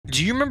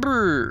do you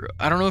remember,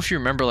 I don't know if you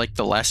remember like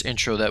the last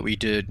intro that we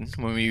did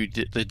when we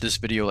did this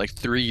video like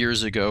 3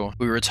 years ago.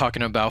 We were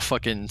talking about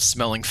fucking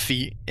smelling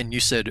feet and you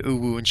said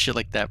ooh and shit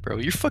like that, bro.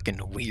 You're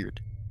fucking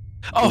weird.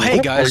 Oh, hey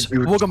guys,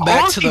 welcome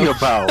back to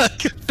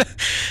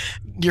the...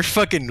 You're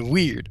fucking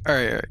weird. All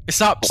right.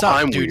 Stop,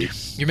 dude. Weird.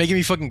 You're making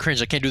me fucking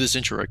cringe. I can't do this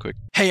intro right quick.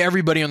 Hey,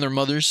 everybody on their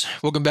mothers.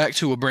 Welcome back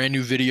to a brand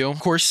new video.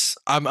 Of course,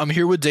 I'm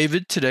here with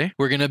David today.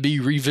 We're gonna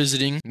be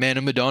revisiting Man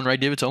of Medan, right,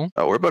 David? Tell him.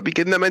 Oh, we're about to be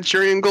getting that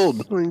Manchurian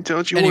gold.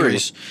 Don't you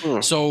Anyways,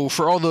 worry. So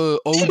for all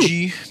the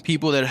OG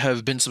people that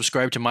have been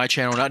subscribed to my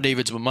channel, not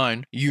David's but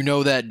mine, you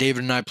know that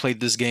David and I played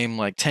this game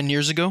like 10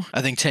 years ago.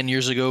 I think 10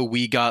 years ago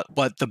we got,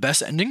 what, the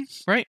best ending,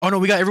 right? Oh no,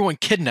 we got everyone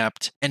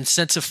kidnapped and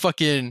sent to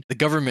fucking the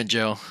government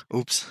jail.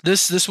 Oops.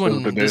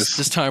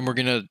 This time we're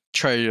gonna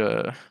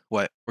try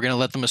what? We're gonna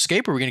let them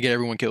escape, or we're gonna get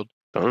everyone killed?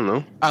 I don't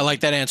know. I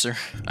like that answer.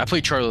 I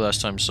played Charlie last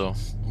time, so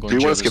I'm going. Do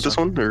you want to skip this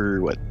one,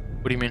 or what?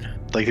 What do you mean?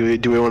 Like,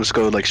 do we want to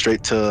go like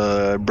straight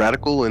to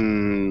Radical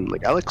and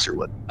like Alex, or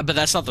what? But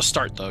that's not the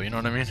start, though. You know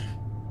what I mean?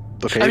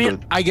 Okay. I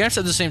mean, I guess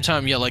at the same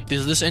time, yeah, like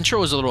this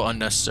intro is a little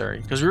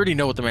unnecessary because we already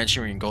know what the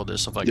Manchurian gold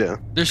is. Stuff like yeah.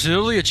 There's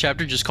literally a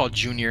chapter just called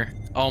Junior.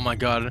 Oh my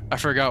god, I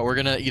forgot. We're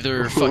gonna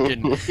either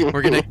fucking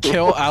we're gonna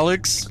kill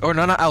Alex or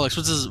no, not Alex.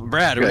 What's his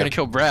Brad? We're gonna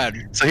kill Brad.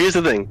 So here's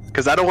the thing,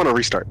 because I don't want to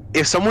restart.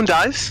 If someone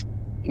dies,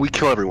 we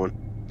kill everyone.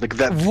 Like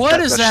that. What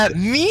does that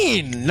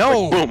mean?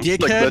 No, like, boom,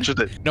 dickhead. Like, that's just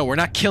it. No, we're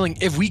not killing.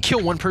 If we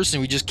kill one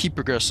person, we just keep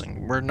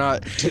progressing. We're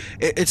not.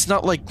 It's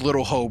not like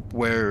Little Hope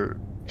where.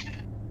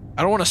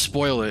 I don't want to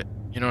spoil it.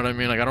 You know what I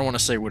mean? Like, I don't want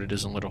to say what it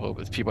is in Little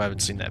Hope if people haven't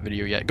seen that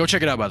video yet. Go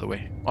check it out, by the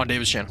way, on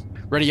David's channel.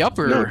 Ready up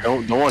or?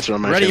 No, don't watch it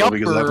on my channel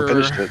because I haven't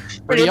finished it.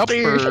 Ready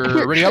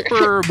up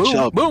or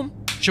boom, boom,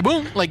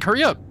 shaboom. Like,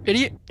 hurry up,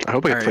 idiot. I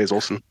hope it plays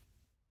Olsen.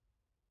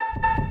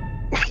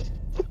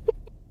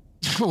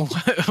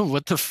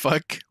 What the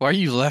fuck? Why are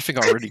you laughing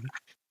already?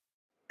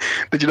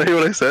 Did you not hear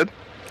what I said?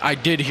 I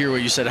did hear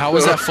what you said. How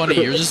was that funny?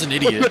 You're just an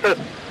idiot.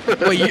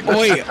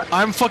 Wait,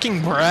 I'm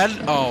fucking Brad?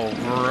 Oh,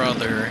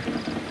 brother.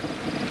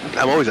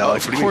 I'm always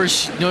Alex. Of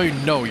course, no,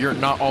 you're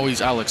not always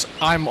Alex.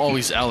 I'm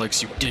always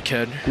Alex, you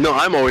dickhead. No,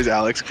 I'm always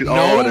Alex. No,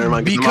 oh, never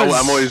mind. because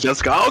I'm always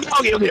Jessica.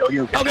 Okay,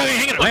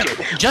 hang on.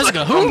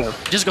 Jessica, who?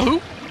 Jessica,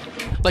 who?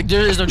 Like,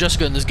 there is no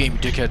Jessica in this game, you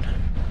dickhead.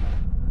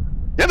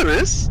 Yeah, there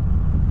is.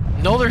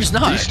 No, there's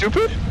not. Are you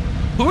stupid?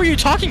 Who are you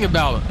talking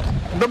about?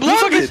 The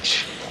blonde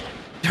bitch.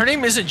 Her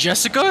name isn't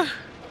Jessica?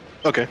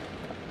 Okay.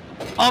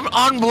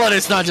 On blood,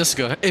 it's not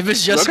Jessica. If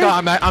it's Jessica,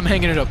 okay. I'm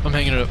hanging it up. I'm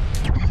hanging it up.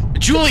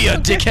 Julia,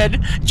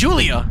 dickhead!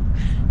 Julia!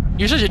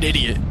 You're such an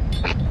idiot.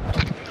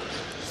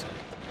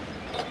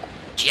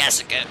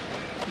 Jessica.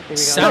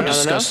 Sound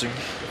disgusting.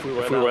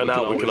 If we run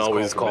out, we can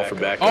always call for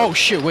backup. Oh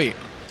shit, wait.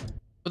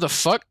 What the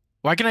fuck?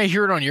 Why can I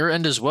hear it on your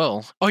end as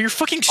well? Oh, you're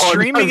fucking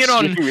streaming it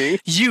on...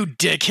 You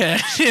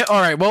dickhead.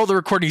 Alright, well, the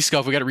recording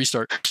scuff. We gotta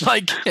restart.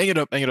 Like, hang it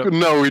up, hang it up.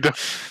 No, we don't.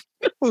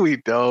 We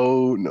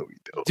don't. No, we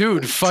don't.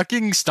 Dude,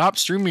 fucking stop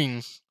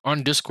streaming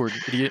on Discord,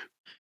 idiot.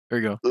 There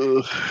you go.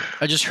 Ugh.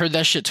 I just heard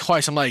that shit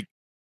twice. I'm like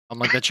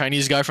that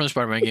Chinese guy from the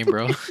Spider-Man game,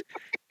 bro.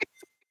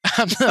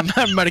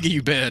 I'm about to get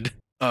you banned.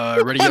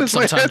 Ready up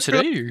sometime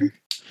today?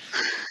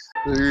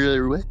 So,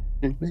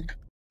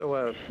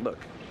 look.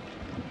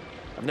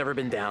 I've never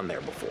been down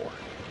there before.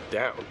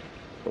 Down?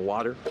 The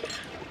water?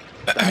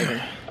 Diving?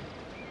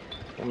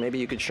 Well, maybe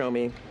you could show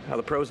me how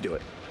the pros do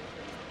it.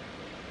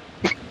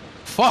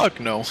 Fuck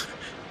no.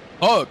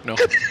 Fuck no.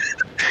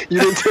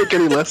 You didn't take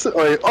any lesson?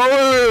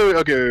 Oh,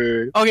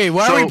 okay. Okay,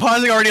 why are we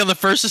pausing already on the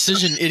first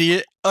decision,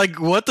 idiot? Like,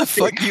 what the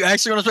fuck? Do you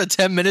actually want to spend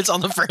 10 minutes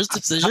on the first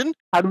decision?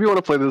 How do we want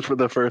to play this for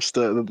the first,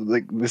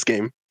 like, this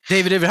game?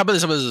 David, how about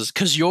this?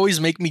 Because you always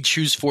make me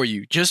choose for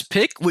you. Just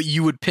pick what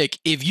you would pick.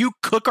 If you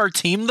cook our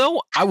team,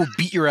 though, I will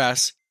beat your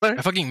ass. My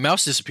fucking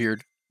mouse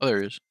disappeared. Oh,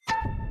 there it is.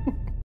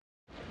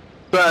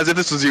 But as if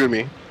this was you and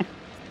me.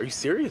 Are you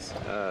serious?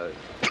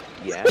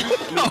 Yeah.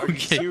 I mean, are you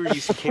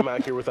serious you came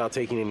out here without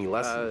taking any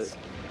lessons?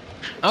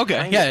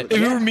 Okay, yeah. If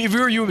it were me, if it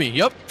were you and me.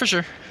 Yep, for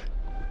sure.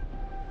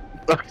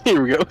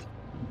 Here we go.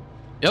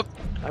 Yep.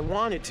 I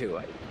wanted to.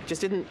 I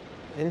just didn't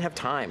have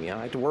time, you know.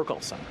 I had to work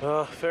all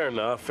summer. Fair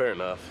enough, fair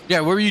enough.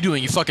 Yeah, what were you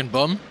doing, you fucking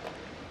bum?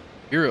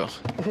 You're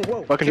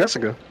Whoa, fucking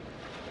Jessica.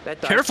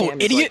 That careful,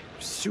 idiot!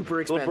 Like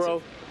super expensive. Little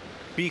bro,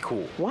 be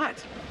cool.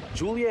 What?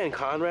 Julia and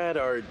Conrad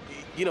are,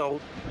 you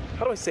know,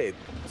 how do I say it?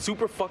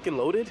 Super fucking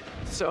loaded.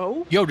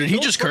 So? Yo, did he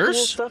just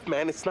curse? Stuff,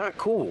 man. It's not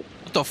cool.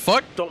 What the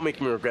fuck? Don't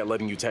make me regret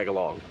letting you tag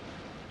along.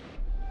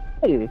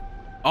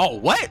 Oh,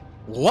 what?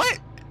 What?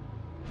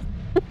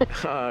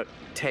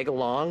 Tag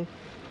along?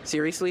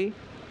 Seriously?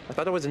 I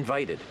thought I was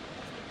invited.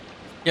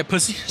 Yeah,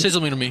 pussy. Say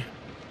something to me.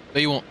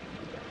 No, you won't.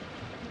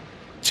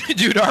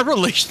 Dude, our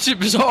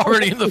relationship is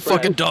already in the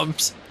fucking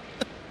dumps.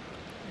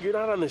 You're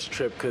not on this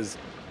trip because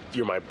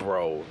you're my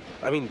bro.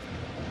 I mean,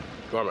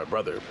 you are my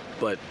brother,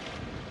 but...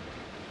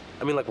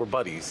 I mean, like, we're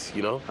buddies,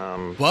 you know?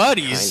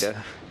 Buddies?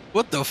 Kinda.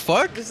 What the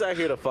fuck? Just out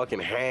here to fucking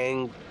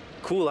hang,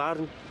 cool out,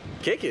 and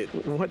kick it.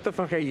 What the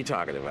fuck are you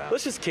talking about?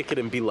 Let's just kick it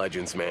and be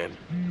legends, man.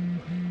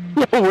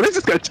 What is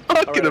this guy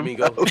talking All right,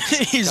 amigo. about?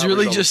 He's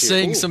really just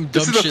saying some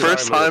dumb This is the shit.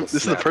 first Sorry, I'm a time. little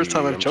This is the first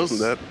time snappy. I've chosen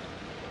that.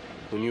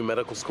 When you're in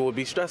medical school, it'd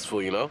be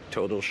stressful, you know?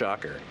 Total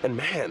shocker. And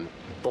man,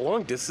 the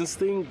long distance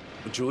thing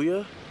with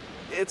Julia,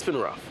 it's been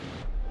rough.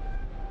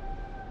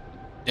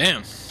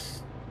 Damn.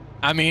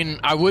 I mean,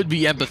 I would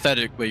be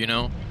empathetic, but you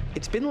know.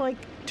 It's been like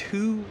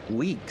 2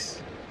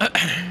 weeks.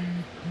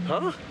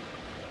 Huh?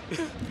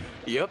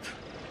 Yep.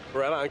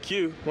 Right on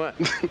cue. What?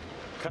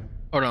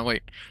 Hold on,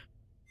 wait.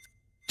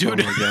 Oh Dude,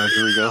 my god,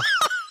 here we go.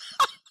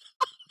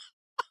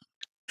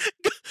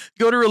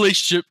 go to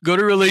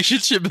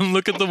relationship and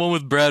look at the one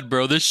with Brad,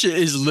 bro. This shit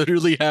is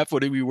literally half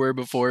what we were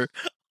before.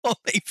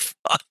 Holy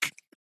fuck.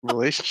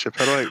 Relationship.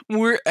 How do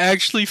We're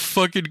actually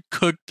fucking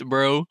cooked,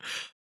 bro.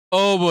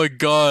 Oh my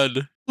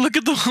god. Look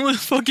at the one with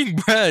fucking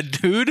Brad,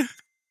 dude.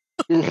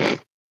 I?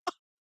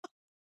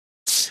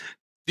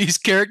 These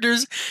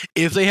characters,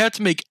 if they had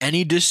to make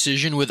any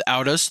decision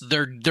without us,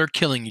 they're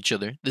killing each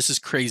other. This is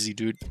crazy,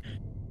 dude.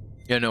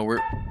 Yeah, no,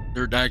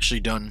 they're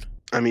actually done.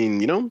 I mean,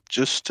 you know,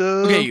 just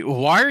Okay,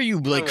 why are you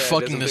like Alright,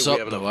 fucking doesn't this think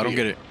we up have though? enough I don't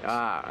get beer. it.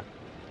 Ah.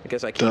 I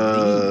guess I keep these.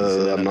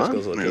 So that I'm not.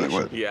 undisclosed Maybe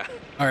location. what? Yeah.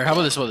 All right, how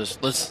about this?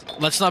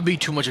 Let's not be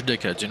too much of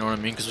dickheads. You know what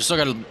I mean? Because we still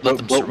gotta let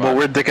them But survive.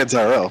 we're dickheads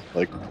IRL.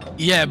 Like,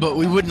 Yeah, but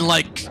we wouldn't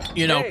like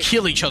Hey.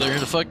 kill each other.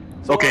 The fuck?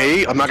 So,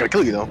 okay, I'm not gonna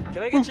kill you though. Can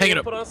I get Hang it your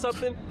up. input on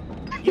something?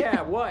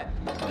 Yeah, what?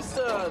 Just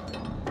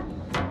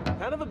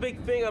kind of a big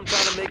thing I'm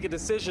trying to make a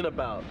decision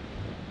about.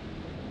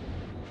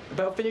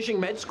 About finishing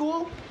med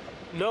school?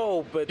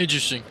 No, but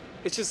Interesting.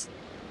 it's just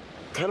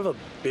kind of a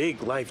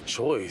big life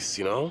choice,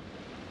 you know?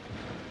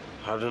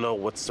 I don't know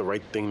what's the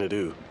right thing to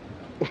do.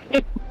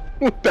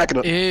 Back it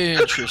up.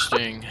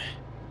 Interesting.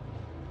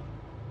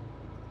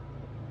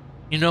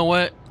 You know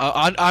what?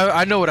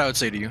 I know what I would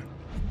say to you.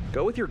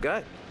 Go with your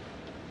gut.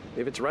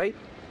 If it's right,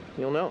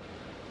 you'll know.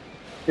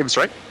 If it's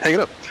right, hang it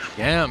up.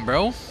 Damn,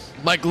 bro.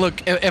 Like,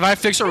 look, if I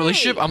fix our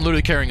relationship, I'm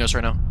literally carrying us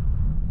right now.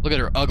 Look at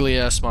her ugly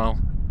ass smile.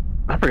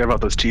 I forgot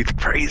about those teeth.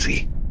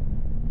 Crazy.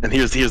 And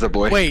here's the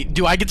boy. Wait,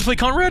 do I get to play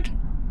Conrad?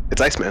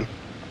 It's Iceman.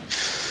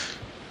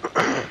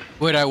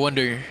 Wait, I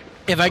wonder.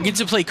 If I get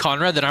to play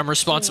Conrad, then I'm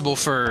responsible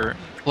for,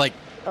 like,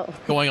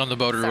 going on the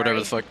boat or whatever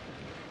the fuck.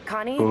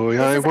 Connie? Boy,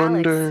 this I is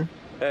wonder.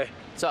 Hey,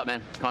 What's up,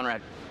 man?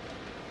 Conrad.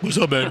 What's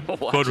up, man?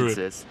 Watch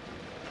this.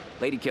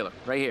 Lady killer,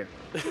 right here.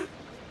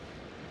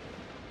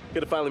 good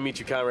to finally meet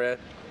you, Conrad.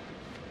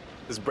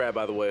 This is Brad,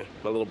 by the way,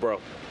 my little bro.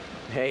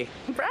 Hey.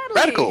 Alex. Bradley.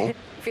 Radical. I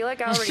feel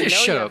like I already know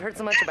Shut you. up. I've heard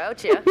so much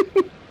about you.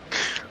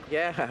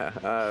 Yeah,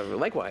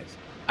 likewise.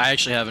 I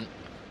actually haven't.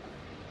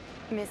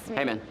 Miss me.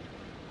 Hey, man.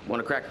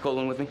 Want to crack a cold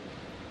one with me?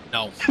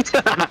 No.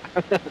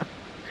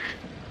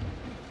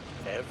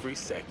 Every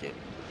second.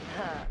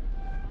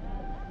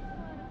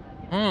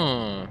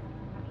 Hmm.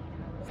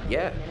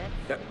 Yeah.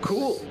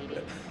 Cool.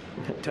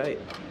 Tight.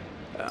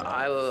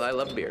 I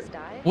love beer.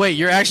 Wait,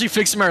 you're actually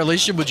fixing my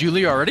relationship with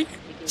Julia already?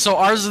 So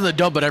ours is in the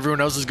dump, but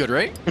everyone else is good,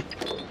 right? I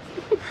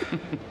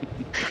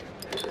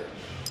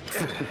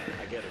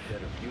get a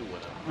better view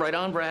when I'm... Right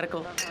on,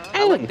 Radical.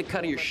 I like the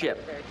cut of your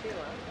ship.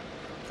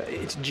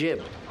 It's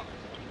jib.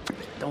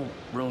 Don't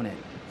ruin it.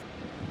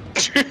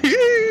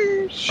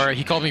 All right,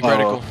 he called me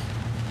radical.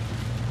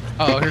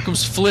 Oh, here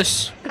comes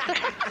Fliss.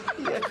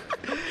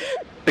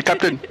 Hey,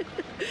 Captain.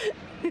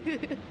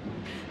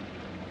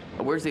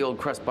 Where's the old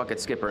crust bucket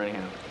skipper,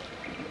 anyhow?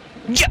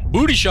 Yeah,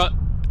 booty shot.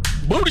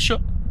 Booty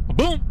shot.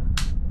 Boom.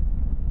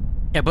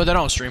 Yeah, put that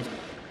on stream.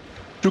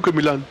 Duca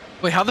Milan.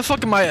 Wait, how the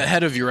fuck am I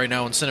ahead of you right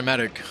now in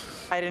cinematic?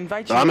 I'd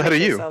invite you I'm to ahead of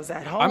make you. yourselves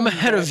at home, I'm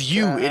ahead of but,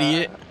 you,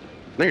 idiot.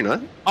 No, you're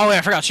not. Oh, yeah,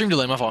 I forgot. Stream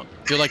delay, my fault.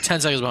 You're like 10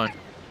 seconds behind.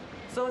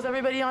 So is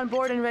everybody on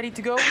board and ready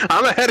to go?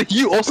 I'm ahead of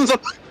you. Olsen's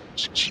up.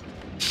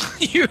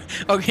 You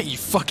okay, you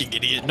fucking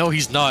idiot. No,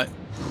 he's not.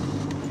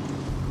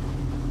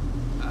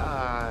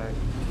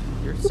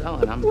 You're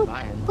selling, I'm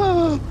buying.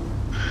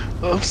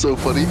 I'm so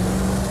funny.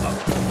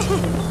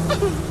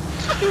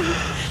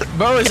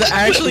 Bro is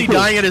actually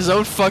dying at his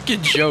own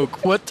fucking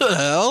joke. What the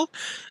hell?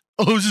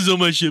 Oh, this is on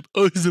my ship.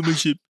 Oh, this is on my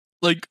ship.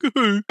 Like,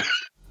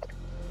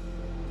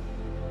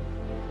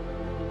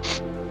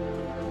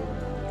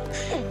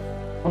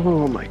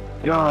 Oh my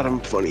god, I'm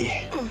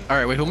funny.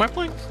 Alright, wait, who am I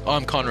playing? Oh,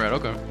 I'm Conrad,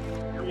 okay.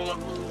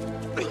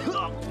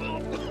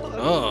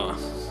 Ugh.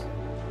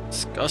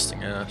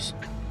 Disgusting ass.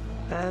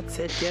 That's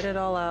it. Get it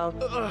all out.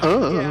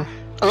 Oh.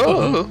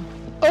 Oh.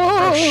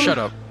 Oh, shut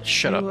up.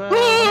 Shut up. wanna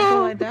go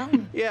lie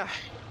down? Yeah.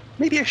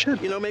 Maybe I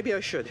should. You know, maybe I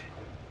should.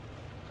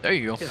 There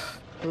you go.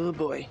 Oh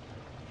boy.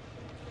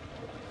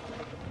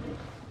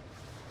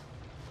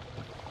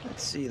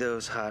 Let's see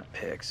those hot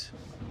pics.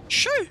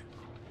 Sure.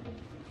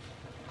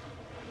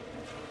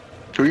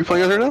 Who are you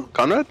playing with her now?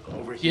 Conrad?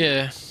 Over here.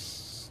 Yeah.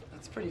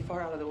 That's pretty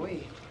far out of the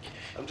way.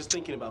 I'm just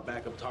thinking about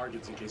backup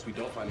targets in case we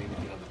don't find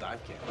anything on the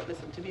dive camp. But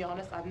listen, to be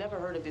honest, I've never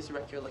heard of this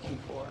wreck you're looking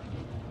for.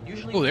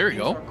 Usually, Oh, there you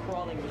things go. are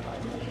crawling with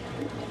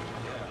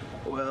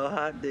dive. Well,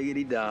 hot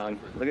diggity dong.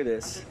 Look at I'm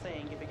this. just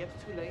saying, if it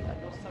gets too late, I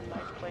know some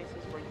nice places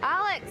where you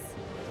Alex,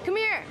 come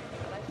here.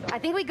 I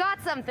think we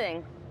got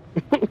something.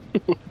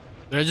 Did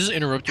I just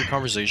interrupt your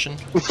conversation?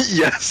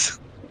 Yes.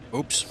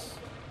 Oops.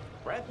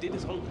 did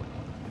his homework.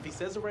 If he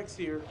says the wreck's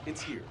here,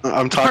 it's here.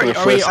 I'm talking to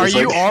Are, wait, Fliss. are It's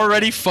you like,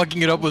 already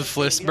fucking it up with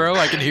Fliss, bro?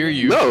 I can hear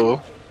you.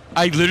 No.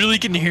 I literally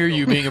can hear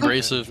you being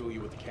abrasive. Drill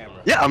you with the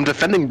camera. Yeah, I'm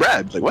defending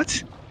Brad. Like,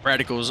 what?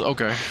 Radicals,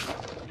 okay.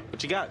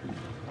 What you got?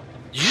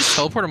 Did you just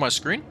teleport on my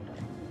screen?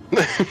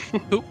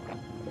 Oop.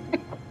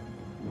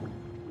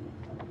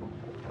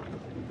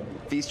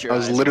 Feast your I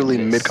was eyes literally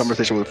on this.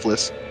 mid-conversation with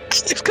Fliss.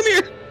 Steve, come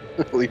here.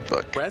 Holy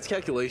fuck. Brad's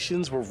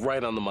calculations were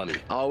right on the money.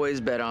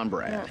 Always bet on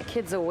Brad. That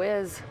kid's a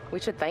whiz. We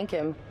should thank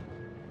him.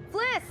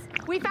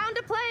 Fliss, we found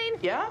a plane.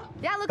 Yeah?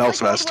 Yeah, looks That like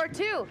was World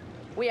fast. War II.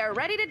 We are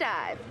ready to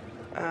dive.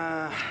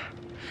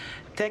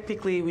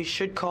 Technically, we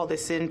should call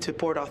this in to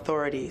port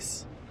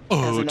authorities.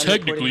 Oh, As an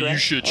technically unreported you wreck.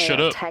 should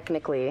shut up.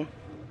 Technically.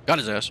 Got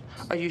his ass.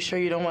 Are you sure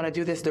you don't want to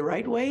do this the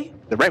right way?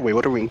 The right way.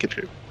 What are we gonna get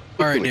to?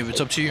 Alright, Dave,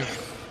 it's up to you.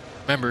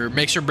 Remember, it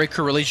makes or break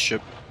her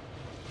relationship.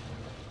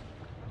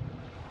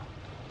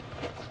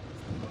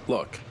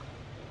 Look,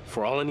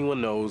 for all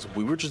anyone knows,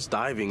 we were just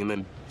diving and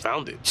then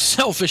found it.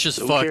 Selfish as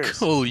Who fuck. cares?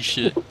 Holy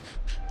shit.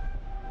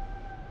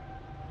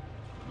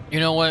 You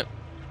know what?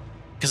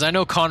 Because I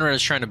know Conrad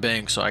is trying to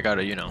bang, so I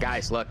gotta, you know.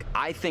 Guys, look,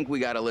 I think we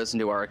gotta listen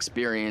to our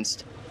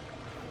experienced,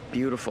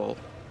 beautiful,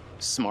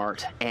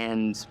 smart,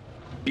 and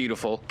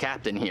beautiful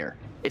captain here.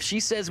 If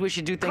she says we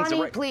should do things the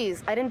Connie, right...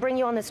 please. I didn't bring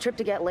you on this trip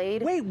to get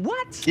laid. Wait,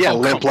 what? Yeah, Oh,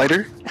 come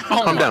lamplighter.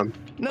 Oh, Calm no. down.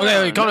 No, Okay,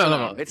 no, wait, calm no, down, no,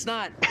 calm no. down. It's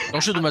not...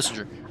 Don't shoot the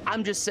messenger.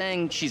 I'm just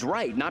saying she's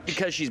right, not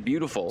because she's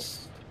beautiful.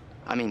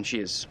 I mean, she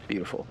is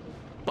beautiful.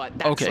 But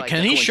that's Okay, like can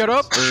a he shut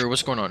up, coincidence. or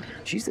what's going on?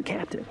 She's the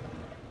captain.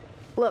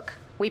 Look,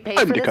 we paid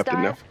I'm for the this captain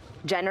dive. now.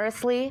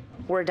 Generously,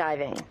 we're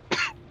diving.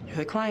 You're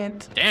the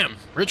client. Damn,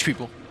 rich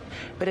people.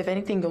 But if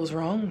anything goes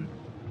wrong,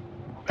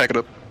 Pack it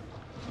up.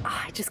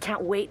 I just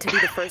can't wait to be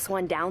the first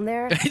one down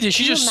there. Did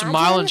she Can you just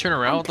smile and imagine? turn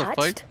around with the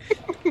Untouched?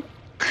 fight?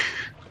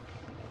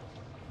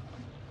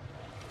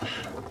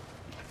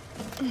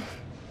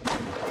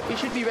 we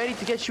should be ready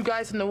to get you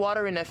guys in the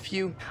water in a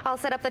few. I'll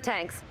set up the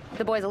tanks.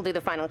 The boys will do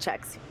the final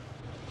checks.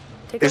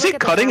 Take Is a he look at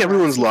the cutting camera,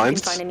 everyone's see if you can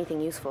lines? Find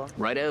anything useful.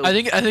 Righto. I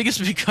think it's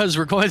because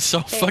we're going so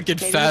Hey, fucking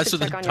maybe we fast should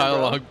with the check on your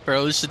bro. dialogue,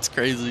 bro. This shit's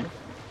crazy.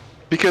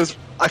 Because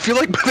I feel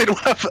like they don't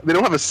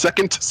have a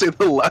second to say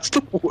the last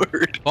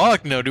word.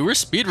 Fuck no, dude. We're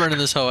speedrunning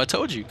this hoe. I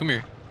told you. Come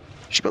here.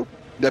 Shmo,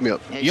 dab me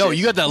up. Hey, Yo, sis.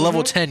 you got that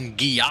level 10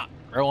 Giat,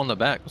 bro, on the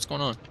back. What's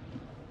going on?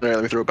 All right,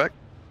 let me throw it back.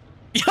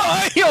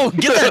 Yo,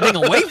 get that thing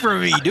away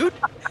from me, dude.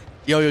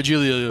 Yo,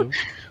 Julia.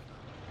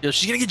 Yo,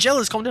 she's gonna get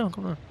jealous. Calm down,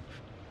 calm down.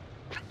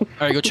 All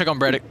right, go check on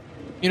Braddock.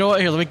 You know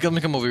what? Here, let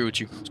me come over here with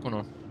you. What's going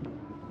on?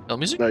 Let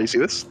me see. Now you see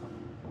this?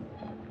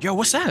 Yo,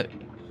 what's that?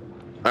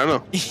 I don't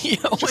know. Yo,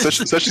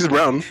 It says she's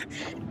brown.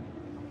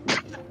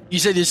 you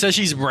said it says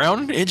she's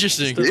brown?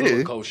 Interesting. Doesn't Yeah.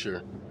 look kosher.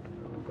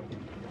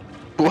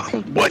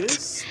 What?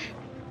 This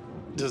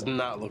does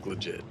not look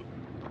legit.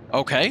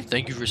 Okay,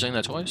 thank you for saying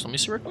that twice. Let me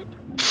see real quick.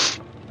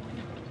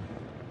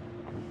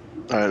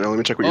 All right, now let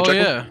me check what you're Oh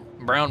checking. yeah,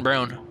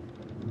 brown.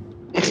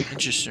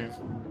 Interesting.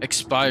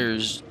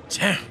 Expires.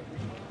 Damn.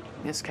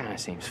 This kind of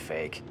seems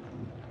fake.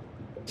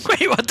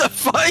 Wait, what the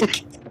fuck?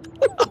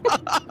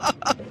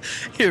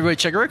 Here, wait,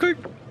 check it right quick.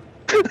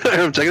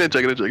 I'm checking it.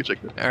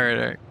 All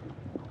right.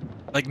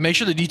 Like, make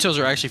sure the details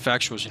are actually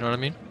factual. You know what I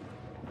mean?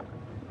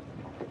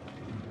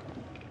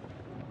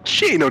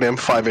 She ain't no damn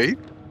 5'8".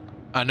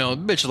 I know,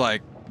 bitch,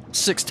 like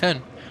 6'10".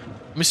 Let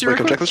me see Wait, real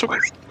come quick. check this real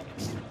quick.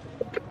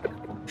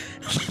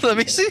 Let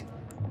me see.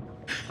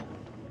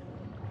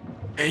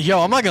 Hey, yo,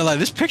 I'm not gonna lie,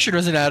 this picture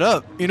doesn't add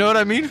up. You know what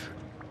I mean?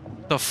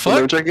 The Let me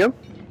fuck? check again.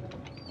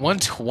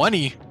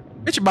 120?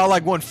 Bitch, about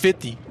like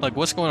 150. Like,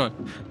 what's going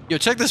on? Yo,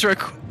 check this real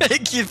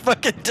quick. You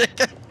fucking dick.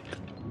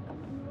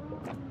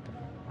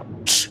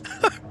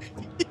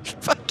 You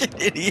fucking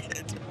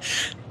idiot.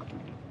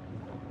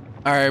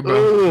 Alright,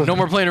 bro. Ugh. No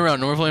more playing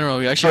around.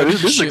 We actually Oh, gotta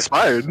do this is shit.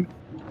 expired.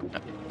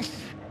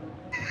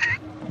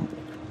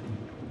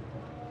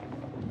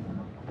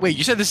 Wait,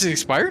 you said this is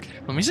expired?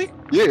 Let me see.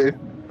 Yeah,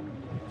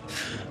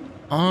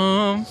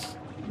 Um.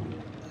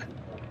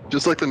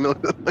 just like the milk.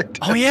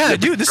 Oh yeah,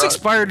 dude, this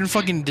expired in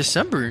fucking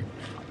December.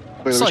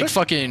 Wait, It's let me like check.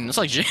 fucking. It's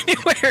like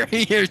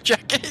January. Here,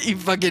 check it, you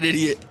fucking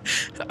idiot.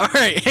 All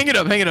right, hang it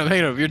up.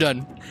 You're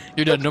done.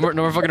 No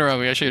more fucking around.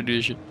 We actually gotta do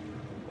this shit.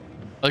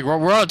 Like we're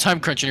on a time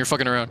crunch and you're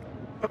fucking around.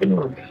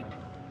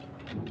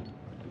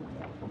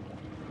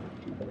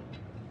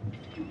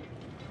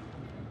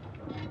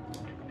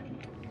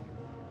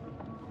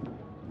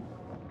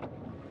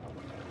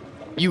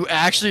 You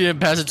actually didn't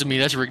pass it to me.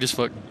 That's rigged as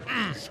fuck.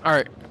 All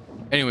right.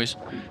 Anyways,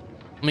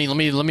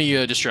 let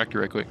me distract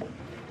you right quick.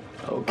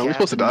 Oh, Are we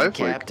supposed to dive? Like,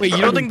 Captain. Wait,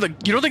 you don't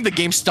think the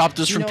game stopped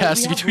us from You know,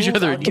 passing we it to have each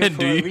other rules out here again,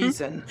 for do a you?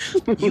 reason.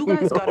 You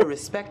guys gotta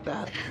respect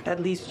that.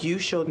 At least you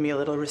showed me a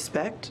little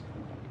respect.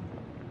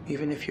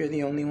 Even if you're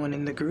the only one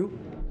in the group.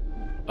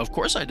 Of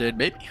course I did,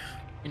 baby.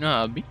 You know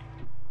how it be.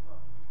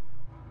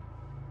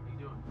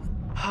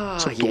 Ah,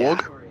 Some yeah.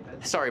 dog?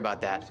 Sorry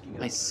about that.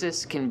 My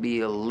sis can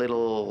be a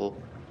little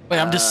Wait,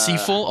 I'm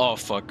deceitful? Oh,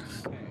 fuck.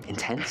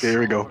 intense. here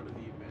we go.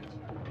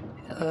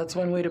 That's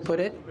one way to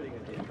put it.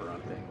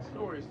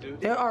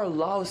 There are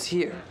laws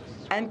here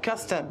and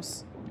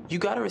customs. You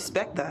gotta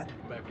respect that.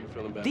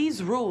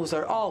 These rules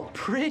are all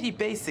pretty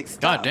basic stuff.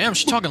 God damn,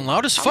 she's talking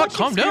loud as How fuck. much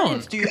Calm down.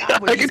 experience do you have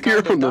with I can these hear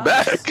it kind from of the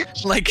dives?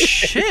 back. Like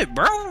shit,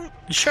 bro. You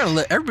trying to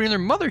let everybody and their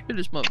mother hit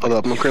his mother. Hold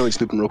up, I'm currently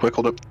snooping real quick.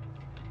 Hold up.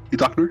 You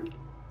talking to her?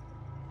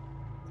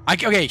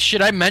 Okay,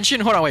 should I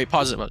mention? Hold on, wait,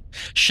 pause it.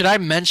 Should I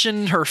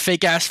mention her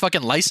fake ass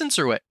fucking license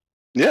or what?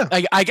 Yeah.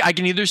 I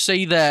can either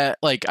say that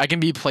like I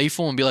can be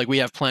playful and be like we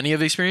have plenty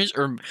of experience,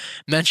 or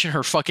mention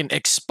her fucking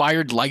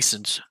expired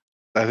license.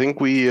 I think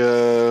we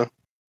rail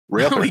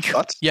her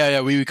thoughts.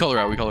 Yeah, we call her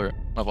out. We call her out.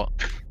 My fault.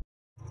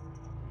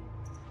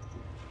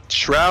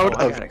 Shroud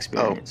I of got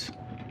experience.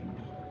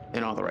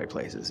 In all the right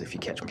places, if you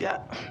catch me. Yeah,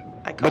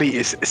 I but he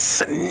is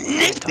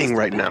sniffing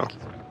right now.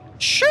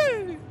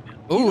 Sure.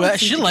 Oh,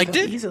 she liked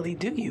it. Easily,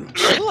 do you?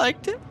 She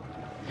liked it.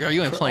 Girl,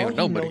 you ain't For playing all with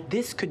you nobody. know,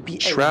 this could be a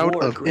Shroud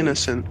war of grave.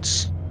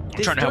 Innocence.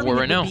 This trying to have war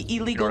right burning now. would be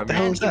illegal What the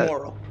hell and is that?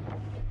 immoral.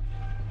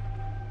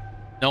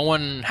 No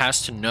one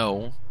has to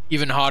know.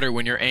 Even hotter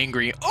when you're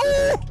angry.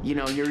 Oh! You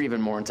know, you're even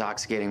more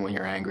intoxicating when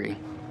you're angry.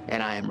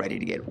 And I am ready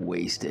to get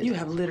wasted. You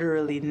have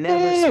literally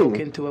never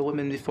spoken to a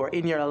woman before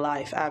in your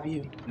life, have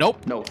you?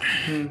 Nope. Nope.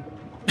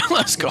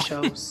 Let's go.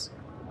 Shows.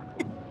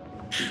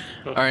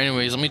 All right.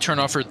 Anyways, let me turn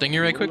off her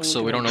thingy right quick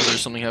so we don't know there's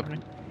something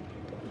happening.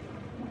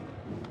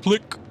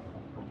 Click.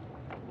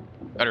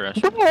 Better ass.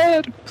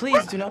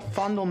 Please do not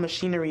fondle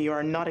machinery you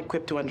are not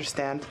equipped to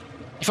understand.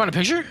 You found a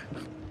picture?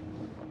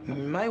 You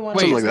might want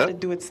Wait. to Something let like it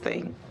do its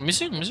thing. Let me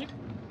see. Let me see.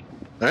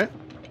 All right.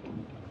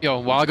 Yo,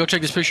 while I go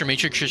check this picture,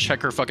 Matrix should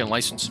check her fucking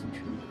license.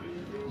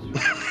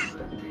 All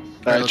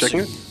right, let's checking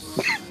it.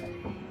 see.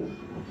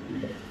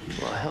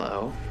 Well,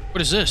 hello.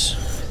 What is this?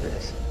 What's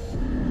this?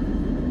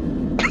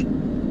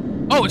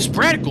 Oh, it's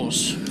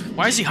Bradicles.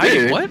 Why is he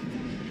hiding? Yeah. What?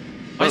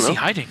 Why is he know.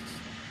 hiding?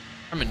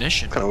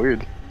 Premonition. Kind of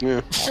weird.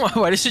 Yeah.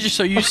 Why does it just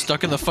show you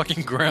stuck in the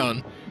fucking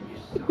ground?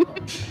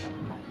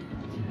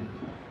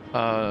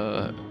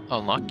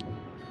 Unlock.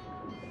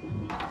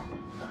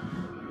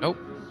 Nope.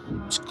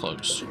 It's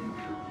closed.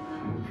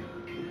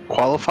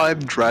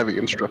 Qualified driving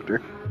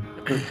instructor.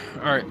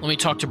 Alright, let me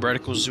talk to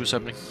Bradicles, see what's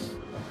happening.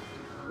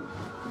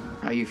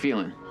 How you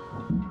feeling?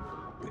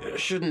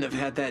 Shouldn't have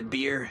had that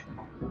beer.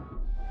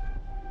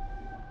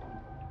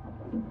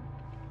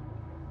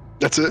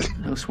 That's it.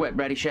 No sweat,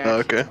 Bratty Shack. Oh,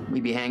 okay.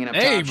 We be hanging up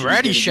Hey, top, shooting Bratty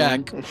through the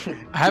Shack. joint.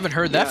 I haven't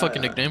heard that Yeah,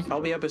 fucking nickname.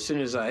 I'll be up as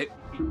soon as I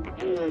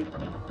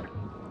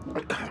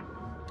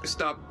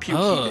stop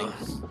puking. Oh,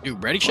 dude,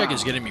 Bratty Shack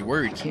is getting me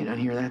worried. Can't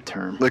unhear that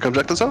term. Like,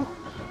 object this out?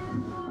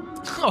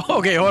 Oh,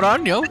 okay, hold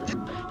on, yo.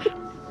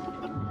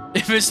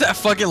 If it's that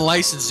fucking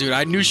license, dude,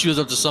 I knew she was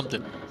up to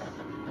something.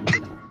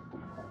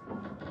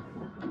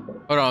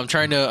 Hold on, I'm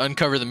trying to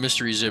uncover the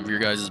mysteries of your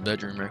guys'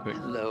 bedroom right quick.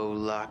 Hello,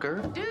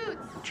 locker. Dudes,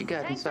 What you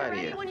got tanks are inside of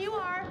ready you? when you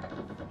are.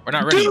 We're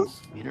not ready.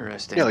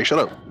 Interesting. Yeah, like, shut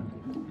up.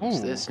 What's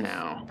Ooh, this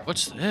now?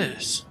 what's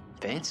this?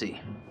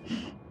 Fancy.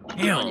 Come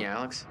on, Damn. you,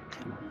 Alex.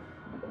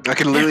 I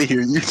can literally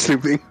hear you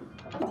snooping.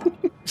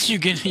 You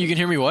can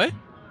hear me what?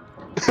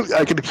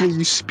 I can hear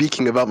you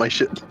speaking about my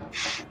shit.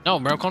 No,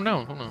 bro, calm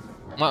down. Hold on.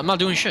 I'm not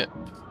doing shit.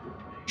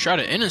 Shroud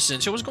of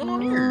innocence. What's going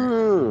on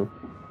here?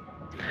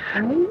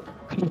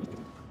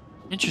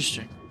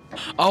 Interesting.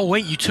 Oh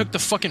wait, you took the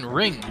fucking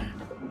ring.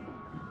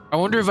 I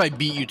wonder if I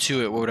beat you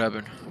to it, what would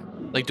happen?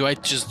 Like, do I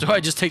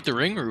just take the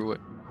ring or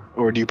what?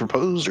 Or do you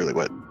propose, or like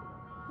what?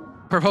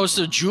 Propose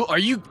to Jewel? Are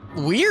you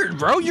weird,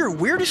 bro? You're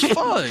weird as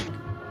fuck.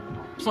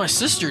 It's my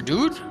sister,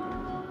 dude.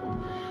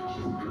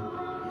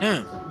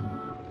 Damn.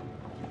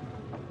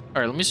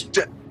 All right, let me see.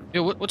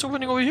 Yo, what's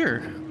opening over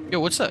here? Yo,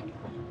 what's that?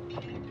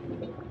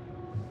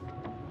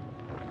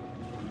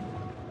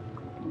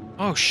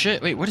 Oh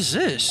shit! Wait, what is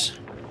this?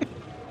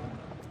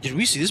 Did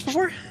we see this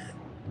before?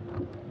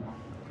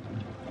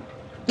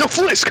 No,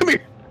 Fliss, come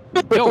here.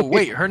 Yo,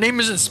 wait, her name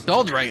isn't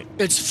spelled right.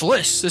 It's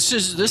Fliss. This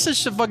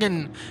is a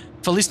fucking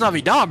Feliz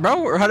Navidad, bro.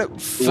 Or how to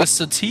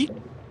Felicity?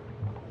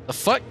 The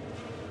fuck?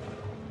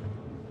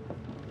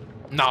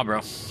 Nah, bro.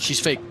 She's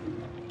fake.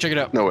 Check it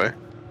out. No way.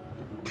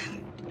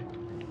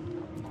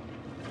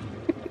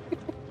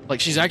 Like,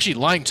 she's actually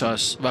lying to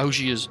us about who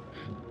she is.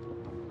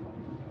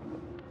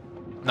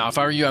 Nah, if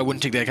I were you, I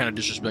wouldn't take that kind of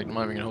disrespect. I'm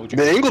not even gonna hold you.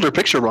 They angled her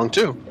picture wrong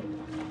too.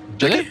 Did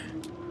Check they? it.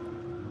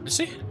 Let's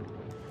see.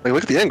 Like,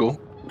 look at the angle.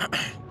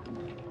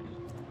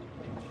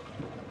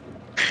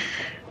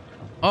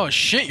 Oh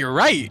shit, you're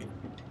right.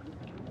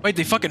 Wait,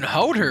 they fucking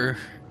held her.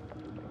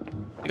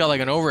 They got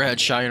like an overhead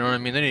shot, you know what I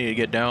mean? They need to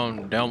get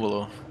down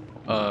below.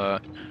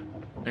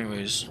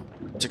 Anyways.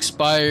 It's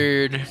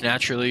expired,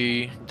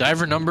 naturally.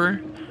 Diver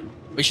number.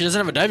 Wait, she doesn't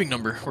have a diving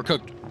number. We're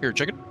cooked. Here,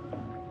 check it.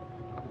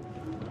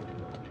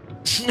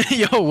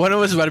 Yo, one of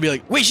us is about to be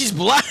like, wait, she's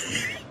black!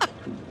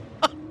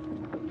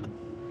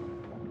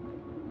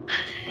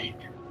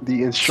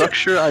 The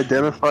instructor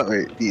identified.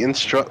 Wait,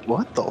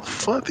 what the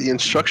fuck? The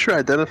instructor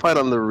identified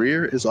on the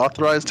rear is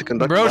authorized to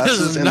conduct Bro classes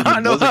does in not the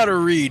know how designated- to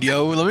read,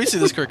 yo. Let me see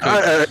this quick.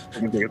 Check it.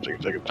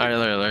 Alright,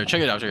 Larry,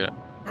 check it out, check it out.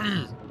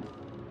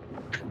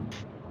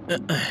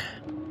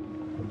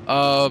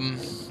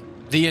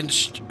 The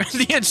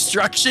the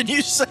instruction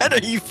you said? Are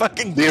you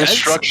fucking The dense?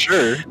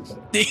 instructor.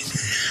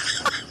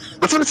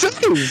 That's what it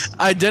says.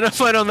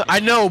 Identified on the. I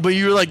know, but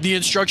you're like the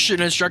instructor.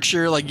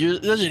 Like you're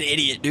such an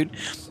idiot, dude.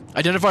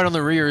 Identified on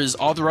the rear is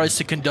authorized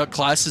to conduct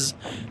classes.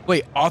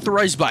 Wait,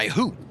 authorized by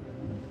who?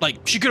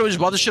 Like she could have just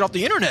bought this shit off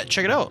the internet.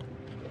 Check it out.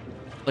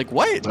 Like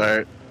what? All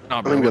right. Nah,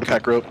 I'm bro, gonna go to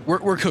pack rope.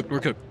 We're cooked. We're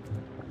cooked.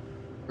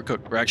 We're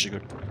cooked. We're actually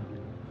cooked.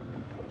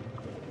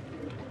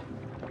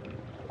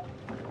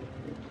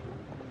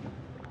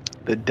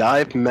 The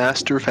Dive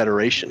Master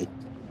Federation.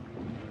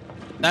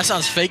 That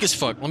sounds fake as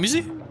fuck. Let me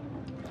see.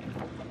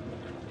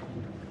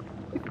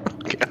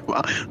 Okay,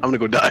 well, I'm gonna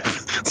go dive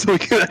so we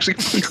can actually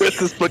quit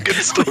this fucking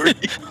story.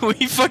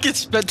 We fucking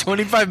spent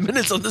 25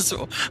 minutes on this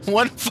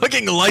one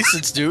fucking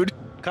license, dude.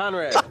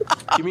 Conrad,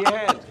 give me a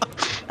hand.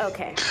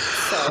 Okay,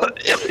 so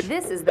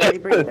this is the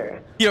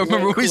rebreather. Yo,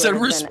 remember Way we said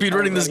cooler we're than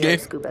speedrunning a this regular game?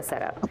 Scuba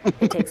setup.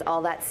 It takes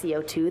all that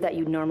CO2 that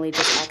you'd normally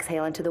just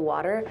exhale into the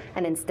water,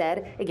 and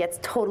instead it gets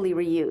totally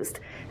reused.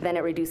 Then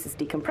it reduces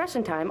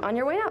decompression time on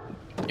your way up.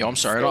 Yo, I'm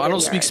sorry. I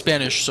don't speak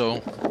Spanish, so.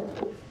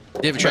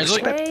 Do you have a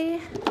translate? Okay,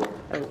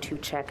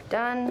 O2 check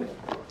done.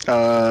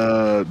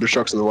 There's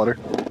sharks in the water.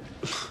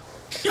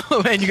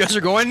 Oh man, you guys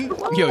are going?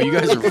 Yo, you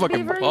guys are fucking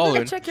Beaver, you balling.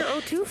 better check your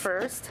O2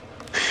 first.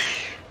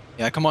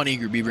 Yeah, come on,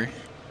 Eager Beaver.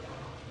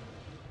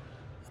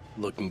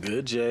 Looking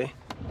good, Jay.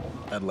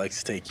 I'd like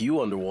to take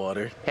you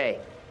underwater. Hey,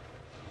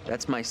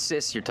 that's my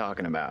sis you're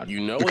talking about. You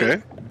know Okay.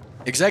 it.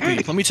 Exactly.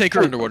 Let me take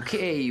her underwater.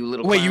 Okay, you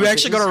little. Wait, you clown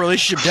actually got bitches. our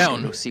relationship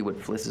down. Go see what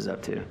Fliss is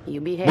up to. You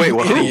behave. Wait,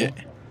 what? Who? Idiot.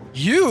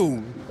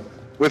 You.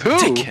 With who?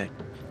 Dickhead.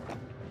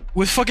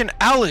 With fucking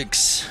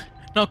Alex.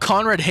 No,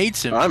 Conrad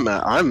hates him. I'm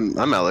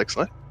Alex.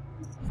 What?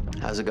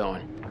 How's it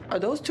going? Are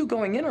those two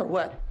going in or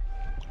what?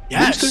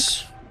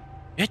 Yes.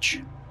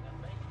 Bitch.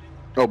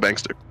 Oh,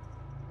 Bankster.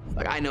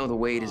 Like, I know the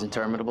wait is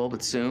interminable,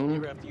 but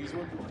soon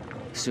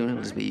it'll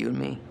just be you and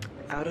me.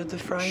 Out of the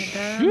frying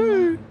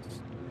pan?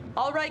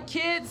 All right,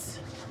 kids.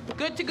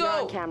 Good to You're on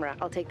go. camera.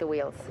 I'll take the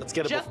wheels. Let's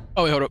get it. Just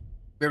Oh, wait, hold up.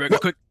 Be right back,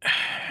 quick.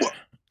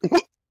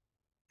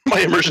 My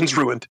immersion's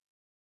ruined.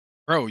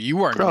 Bro,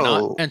 you are Bro.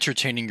 not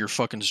entertaining your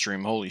fucking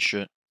stream. Holy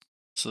shit.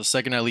 So the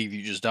second I leave,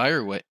 you just die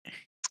or what?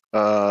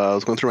 I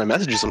was going through my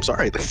messages. I'm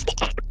sorry.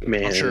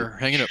 Man. Oh, sure.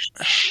 Hang it up.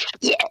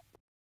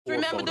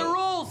 remember the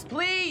rules,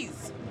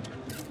 please.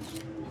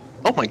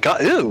 Oh my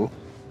god. Ew.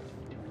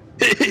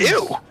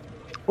 Ew.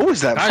 What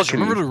was that? Guys, fucking...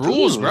 remember the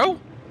rules, Ew. bro.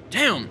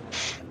 Damn.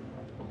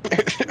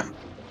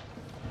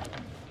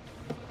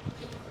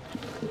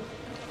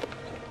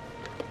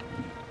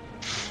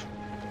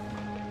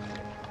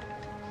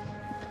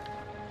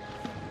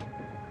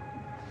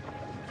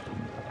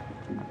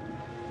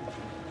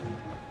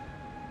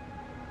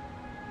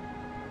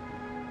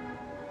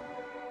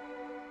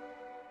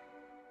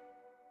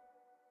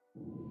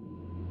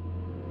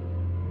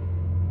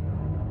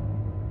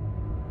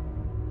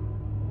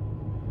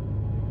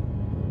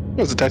 It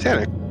was the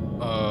Titanic.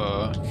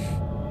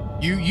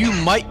 You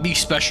might be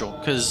special,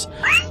 cause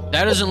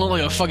that doesn't look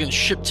like a fucking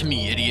ship to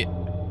me, idiot.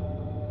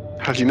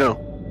 How'd you know?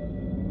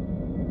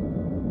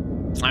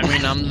 I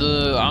mean, I'm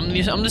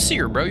the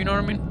seer, bro. You know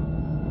what I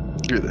mean?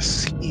 You're the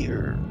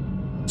seer.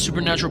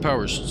 Supernatural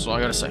powers. That's all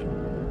I gotta say.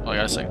 All I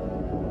gotta say.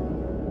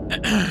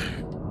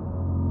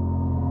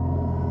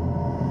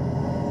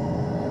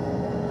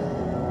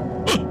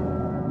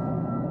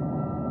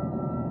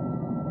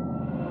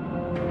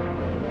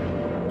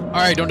 All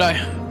right, don't die.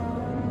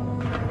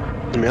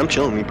 I mean, I'm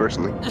chilling, me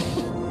personally.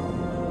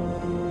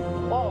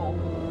 Whoa.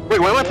 Wait,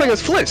 why am I playing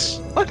as Fliss?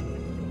 What?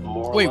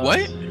 Wait, what?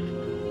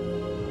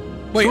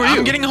 Wait, Who are I'm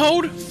you? getting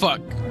hoed?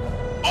 Fuck.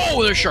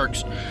 Oh, there's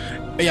sharks.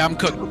 Yeah, I'm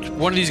cooked.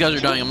 One of these guys are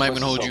dying. I'm not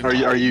even gonna hold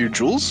you. Are you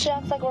Jules?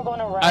 Sounds like we're going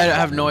to run. I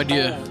have no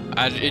idea.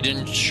 It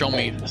didn't show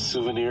me. A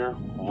souvenir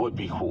would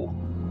be cool.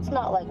 It's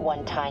not like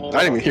one tiny. I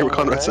didn't even hear what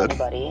little Conrad said.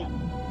 buddy.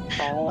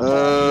 I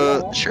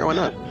won't Sure, why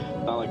not?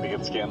 Not like they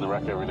can scan the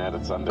wreck every night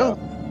at Oh. sundown.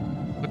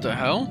 What the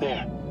hell?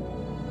 There.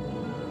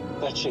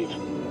 That shape.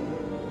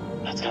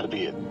 That's gotta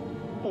be it.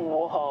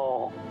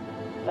 Whoa.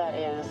 That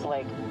is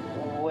like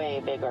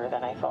way bigger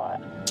than I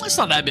thought. It's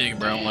not that big,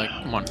 bro. Like,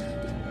 come on.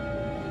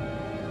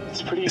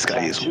 It's pretty This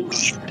guy exact,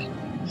 is too.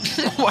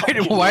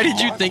 Why did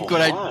you think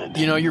what I?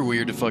 You know, you're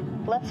weird to fuck.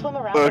 Let's swim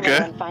around Okay.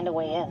 and find a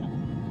way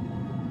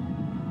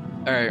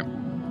in. All right,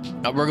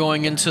 we're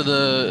going into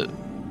the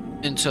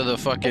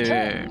fucking.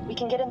 Turn. We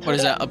can get in through What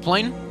is there. that? A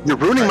plane? You're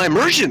ruining my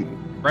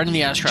immersion! Right in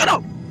the ass crack. Shut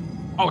up!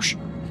 Oh shit.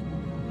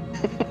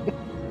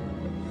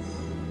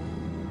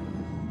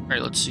 All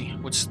right, let's see.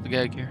 What's the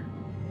gag here?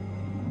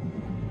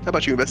 How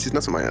about you invest these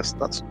nuts in my ass?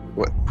 That's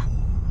what?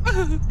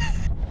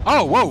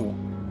 Oh, whoa!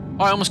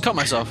 Oh, I almost cut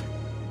myself.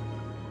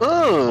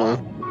 Oh.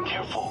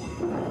 Careful.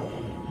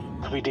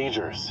 Could be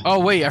dangerous. Oh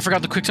wait, I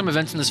forgot the quick time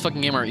events in this fucking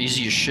game are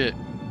easy as shit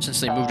since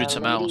they moved it to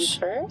Ladies mouse.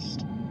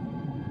 first.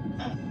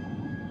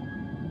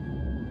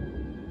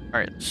 All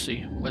right, let's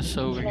see. What's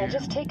over Can I here?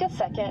 just take a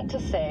second to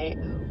say,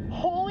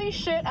 holy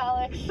shit,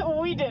 Alex,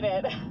 we did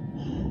it.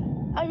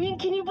 I mean,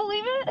 can you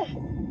believe it?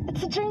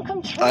 It's a dream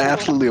come true. I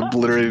absolutely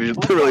obliterated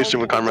the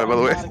relationship with Conrad, by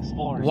the way.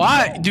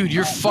 Why, dude?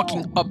 You're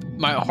fucking up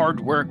my hard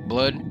work,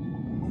 blood.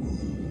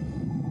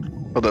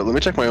 Hold on, let me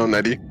check my own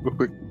ID real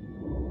quick.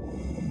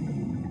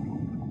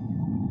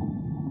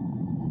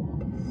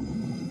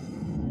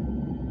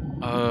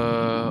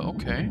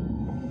 Okay.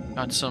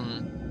 Got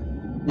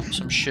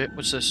some shit.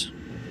 What's this?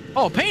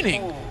 Oh,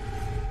 painting!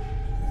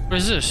 What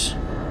is this?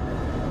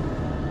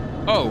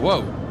 Oh,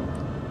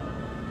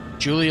 whoa.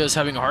 Julia's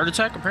having a heart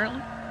attack,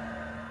 apparently.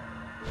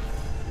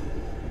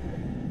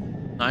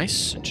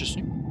 Nice.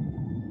 Interesting.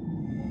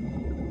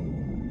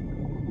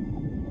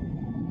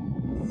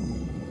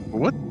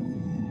 What?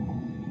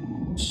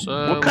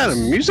 So, What kind of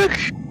music?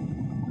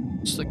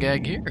 what's the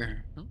gag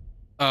here?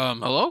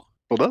 Hello?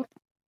 Hold up.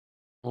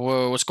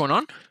 Whoa, what's going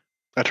on?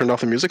 I turned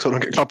off the music so I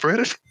don't get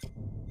copyrighted.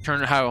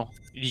 Turn how?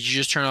 Did you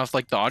just turn off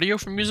like the audio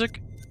from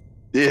music?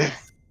 Yeah.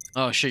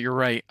 Oh shit, you're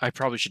right. I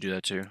probably should do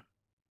that too.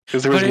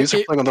 Because there was But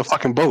music playing on the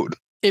fucking boat.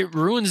 It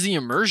ruins the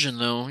immersion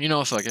though. You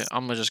know, fuck it.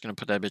 I'm just gonna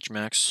put that bitch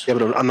max. Yeah,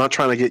 but I'm not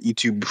trying to get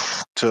YouTube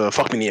to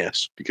fuck me in the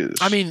ass because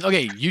I mean,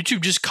 okay,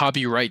 YouTube just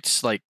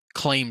copyrights like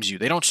claims you.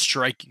 They don't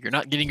strike you. You're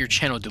not getting your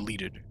channel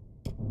deleted.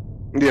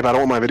 yeah, but I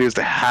don't want my videos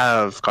to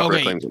have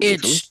copyright Okay, claims.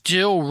 it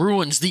still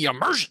ruins the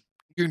immersion.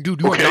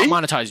 Dude, you Okay, are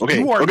not monetized. okay,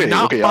 You are okay,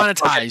 not okay,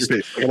 monetized.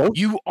 okay.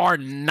 You are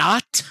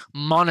not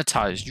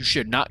monetized. You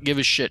should not give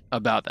a shit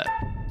about that.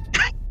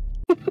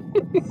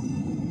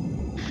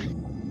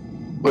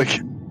 Like,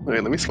 okay,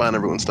 let me slide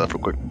everyone's stuff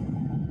real quick.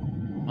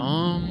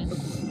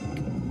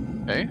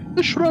 Okay.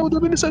 The Shroud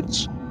of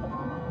Innocence.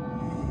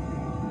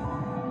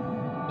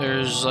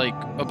 There's like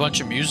a bunch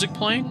of music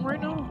playing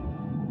right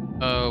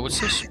now. What's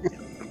this?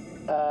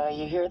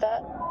 You hear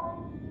that?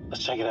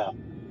 Let's check it out.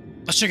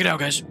 Let's check it out,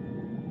 guys.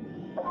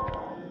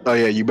 Oh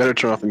yeah, you better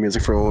turn off the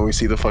music for when we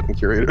see the fucking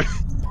curator.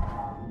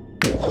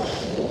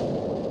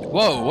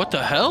 Whoa, what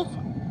the hell?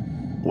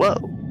 Whoa.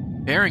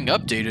 Bearing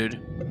updated.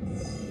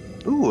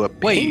 Ooh, a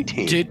Wait,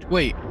 painting.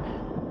 wait.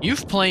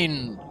 You've played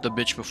the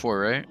bitch before,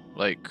 right?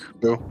 Like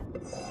No.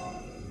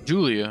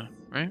 Julia,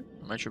 right?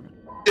 Am I tripping?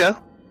 Yeah.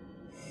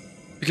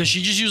 Because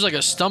she just used like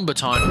a stun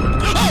baton.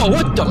 Oh,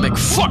 what the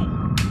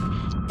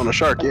McFuck? On a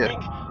shark, yeah.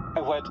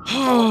 I went.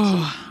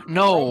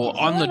 No,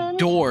 on the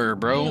door,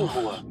 bro.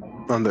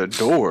 On the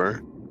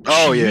door.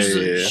 Oh She yeah, used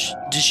yeah, the-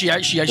 yeah. Did she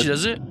actually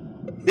does it?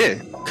 Yeah.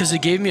 Because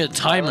it gave me a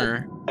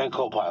timer. And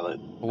co-pilot.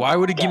 Why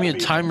would it give me a Gotta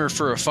be. timer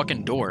for a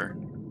fucking door?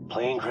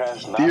 Plane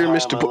crash not Dear high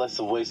Mr. on my Bo- list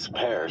of ways to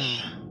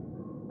perish.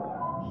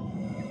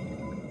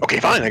 Okay,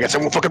 fine. I guess I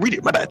won't fucking read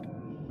it. My bad.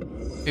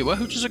 Wait, what?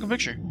 Who just took a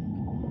picture?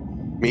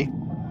 Me?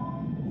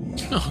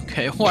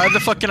 Okay, why the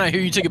fuck can I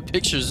hear you taking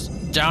pictures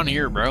down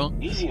here, bro?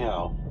 Easy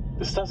now.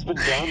 This stuff's been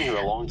down here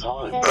a long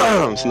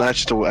time. So now I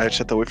just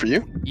have to wait for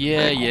you.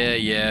 Yeah,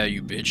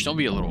 you bitch. Don't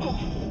be a little.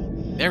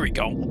 There we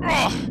go.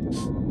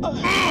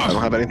 I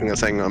don't have anything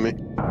that's hanging on me.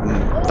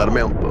 Without a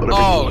mail. Whatever.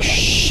 Oh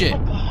shit.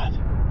 God.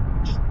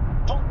 Just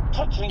don't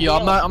touch me. Yo,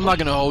 I'm not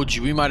gonna hold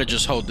you. We might have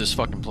just hold this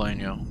fucking plane,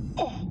 yo.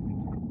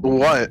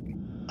 What?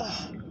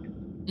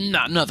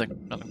 Nah, nothing.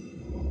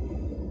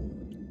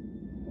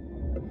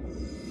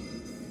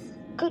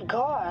 Good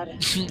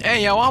God.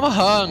 Hey, yo, I'm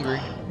hungry.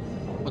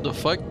 What the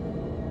fuck?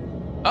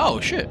 Oh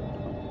shit.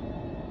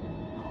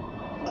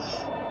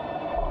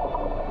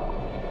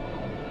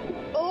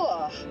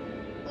 Ugh.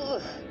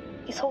 Ugh.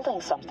 He's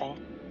holding something.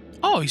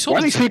 Oh, he's Why are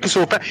holding. they speaking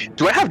so fast?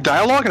 Do I have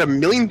dialogue at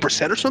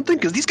 1,000,000% or something?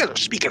 Because these guys are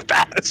speaking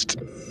fast.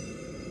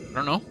 I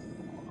don't know.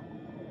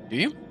 Do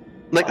you?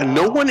 Like,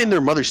 no one and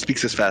their mother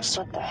speaks this fast.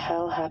 What the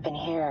hell happened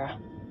here?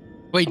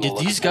 Wait, did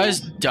these guys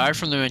die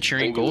from the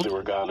Manchurian They knew they Gold?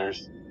 were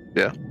goners.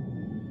 Yeah.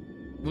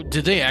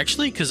 Did they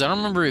actually? Because I don't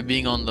remember it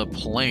being on the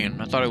plane.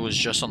 I thought it was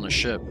just on the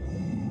ship.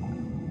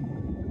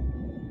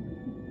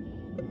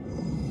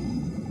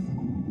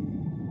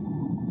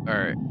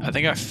 Alright, I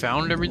think I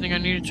found everything I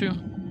needed to.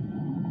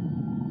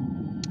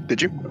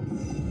 Did you?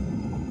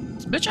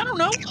 Bitch, I don't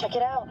know. Check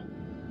it out.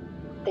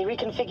 They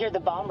reconfigured the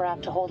bomb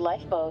rack to hold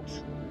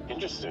lifeboats.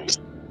 Interesting.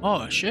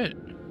 Oh, shit.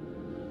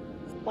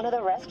 One of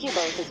the rescue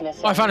boats is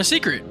missing. Oh, I found a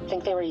secret.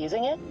 Think they were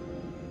using it?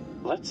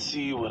 Let's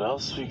see what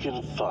else we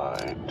can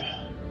find.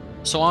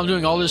 So while I'm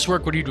doing all this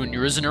work, what are you doing?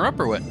 You rising her up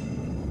or what?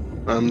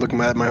 I'm looking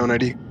at my own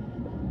ID.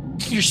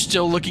 You're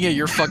still looking at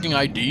your fucking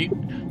ID?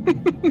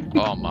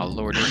 Oh my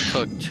lord, you're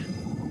cooked.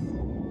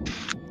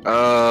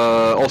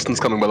 Alston's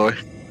coming, by the way.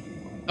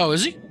 Oh,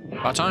 is he?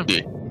 About time.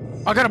 Yeah.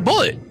 I got a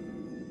bullet!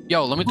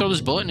 Yo, let me throw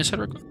this bullet in his head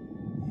real quick.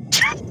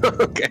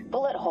 Okay.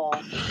 Bullet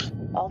holes.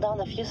 All down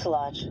the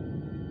fuselage.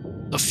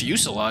 The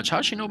fuselage?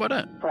 How'd she know about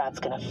that? Brad's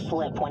gonna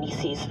flip when he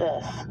sees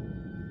this.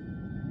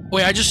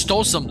 Wait, I just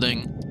stole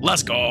something.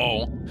 Let's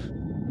go.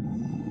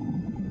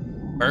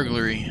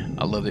 Burglary.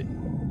 I love it.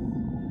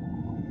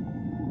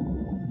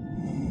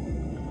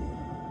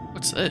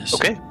 What's this?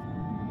 Okay.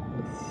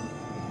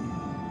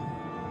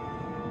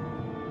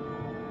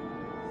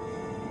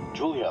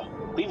 Julia,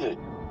 leave it.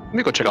 Let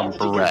me go check You on have to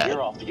take your Brad.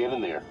 gear off to get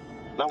in there.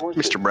 Not worth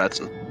Mr. it.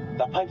 Bradson.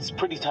 That pipe's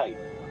pretty tight.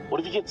 What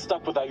if you get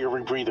stuck without your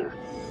rebreather?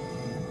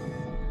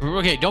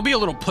 Okay, don't be a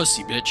little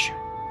pussy, bitch.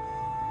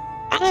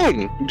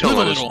 You tell Live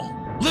a me this.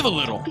 little. Live a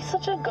little. Be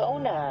such a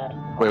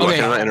gonad. Wait, what Okay,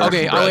 can I interact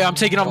okay, with Brad? I'm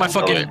taking off my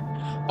fucking... Okay.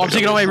 I'm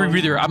taking off my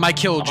rebreather. I might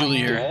kill Am I Julie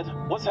here. dead?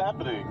 What's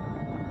happening?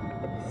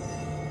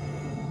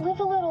 Live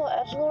a little,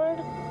 edgelord.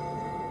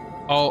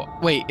 Oh,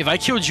 wait, if I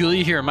kill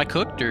Julie here, am I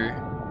cooked or...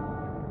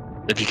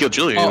 If you kill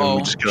Julia, then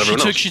we just kill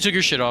everyone else. She took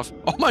her shit off.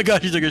 Oh my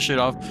god, she took her shit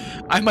off.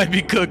 I might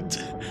be cooked.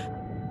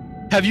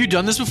 Have you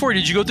done this before?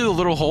 Did you go through the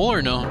little hole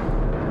or no?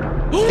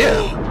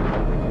 Yeah.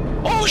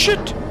 Oh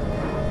shit!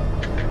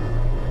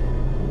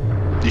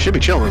 You should be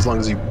chilling as long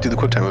as you do the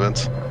quick time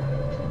events.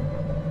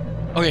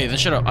 Okay, then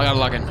shut up. I gotta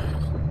log in.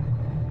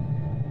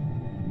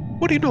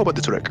 What do you know about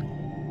this wreck?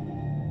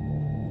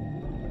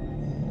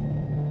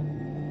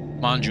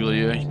 Come on,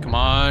 Julia. Come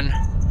on.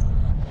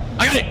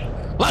 I got it!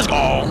 Let's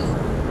go!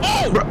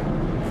 Oh! Bro.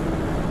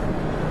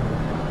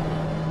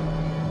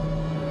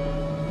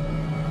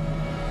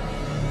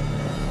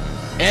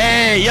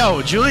 Hey,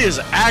 yo, Julia's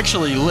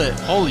actually lit.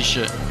 Holy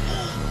shit.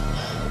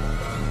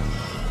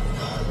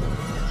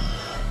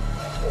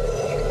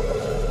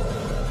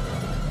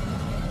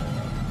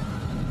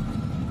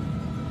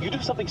 You do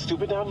something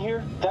stupid down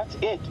here, that's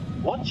it.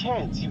 One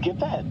chance, you get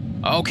that.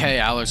 Okay,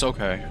 Alex,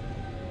 okay.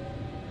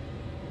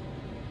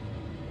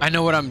 I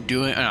know what I'm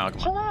doing.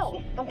 Chill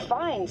out. I'm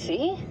fine,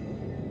 see?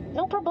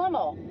 No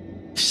problemo.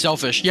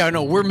 Selfish. Yeah,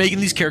 no, we're making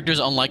these characters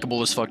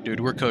unlikable as fuck, dude.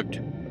 We're cooked.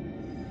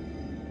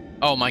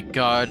 Oh my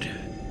god.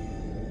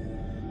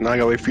 Now I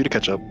gotta wait for you to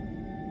catch up.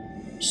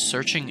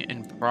 Searching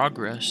in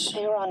progress.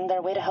 They were on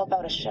their way to help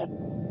out a ship.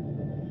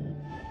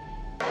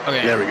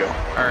 Okay. There we go.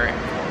 Alright.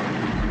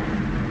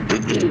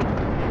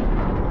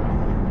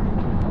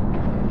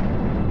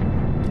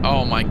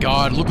 Oh my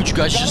god, look what you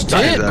guys just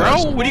did,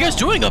 bro! What are you guys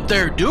doing up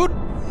there, dude?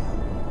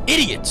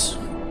 Idiots!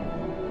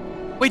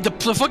 Wait,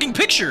 the fucking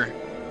picture!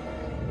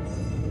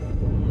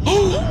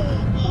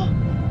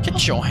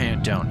 Get your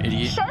hand down,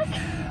 idiot. Shark?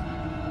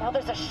 Now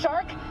there's a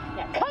shark?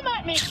 Now come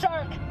at me,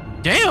 shark!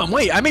 Damn,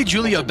 wait, I made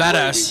Julia a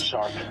badass.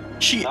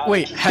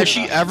 Wait, has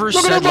she ever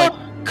said, like,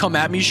 come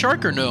at me,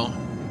 shark, or no?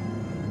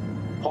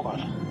 Hold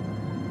on.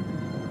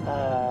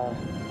 Oh,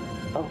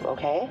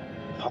 okay.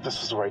 Thought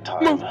this was the right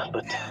time,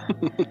 but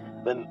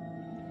then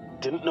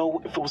didn't know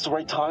if it was the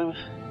right time.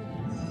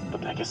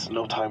 But I guess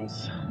no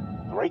time's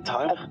the right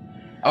time.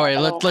 Alright,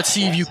 let's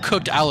see if you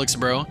cooked Alex,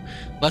 bro.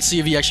 Let's see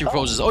if he actually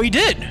proposes. Oh, he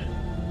did!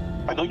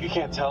 I know you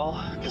can't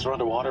tell because we're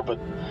underwater, but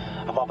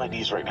I'm on my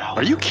knees right now.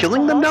 Are you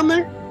killing them down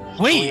there?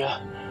 Wait!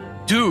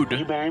 Julia, dude!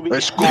 you marry me?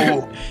 Let's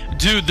go!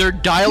 Dude, their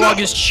dialogue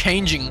is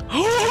changing.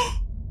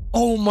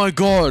 Oh my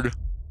god!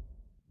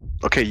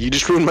 Okay, you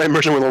just ruined my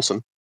immersion with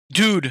Olsen.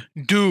 Dude,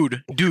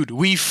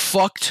 we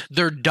fucked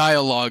their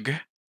dialogue.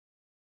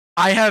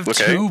 I have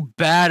two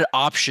bad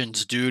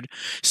options, dude.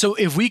 So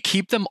if we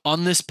keep them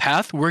on this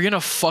path, we're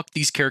gonna fuck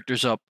these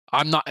characters up.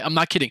 I'm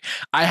not kidding.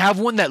 I have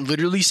one that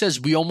literally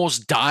says we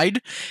almost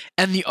died,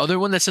 and the other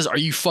one that says, are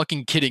you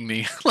fucking kidding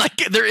me? Like,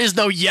 there is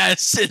no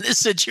yes in this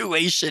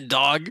situation,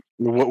 dog.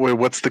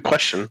 What's the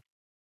question?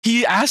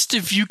 He asked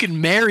if you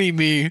can marry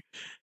me.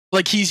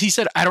 Like, he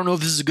said, I don't know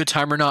if this is a good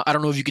time or not. I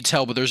don't know if you could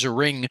tell, but there's a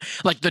ring.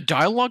 Like, the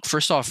dialogue,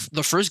 first off,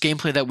 the first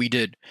gameplay that we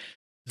did,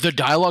 the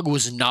dialogue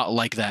was not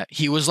like that.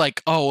 He was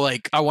like, oh,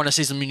 like, I want to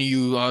say something to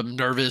you, I'm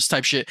nervous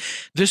type shit.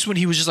 This one,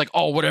 he was just like,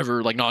 oh,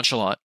 whatever, like,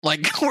 nonchalant.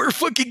 Like, we're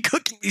fucking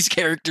cooking these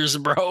characters,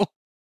 bro.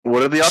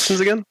 What are the options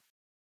again?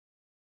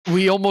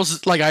 I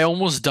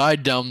almost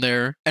died down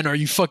there, and are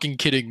you fucking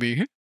kidding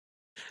me?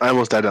 I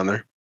almost died down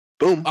there.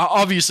 Boom.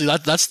 Obviously,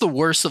 that's the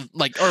worst of,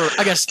 like, or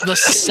I guess the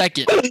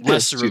second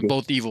lesser of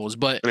both evils,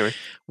 but anyway,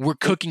 we're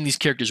cooking these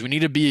characters. We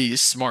need to be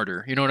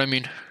smarter, you know what I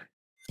mean?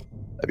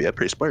 Yeah,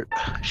 pretty smart.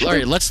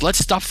 Alright, let's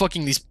stop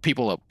fucking these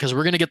people up, because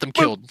we're gonna get them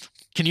killed.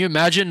 Can you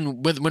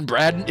imagine when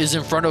Brad is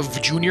in front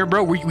of Junior,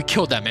 bro? We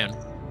killed that man.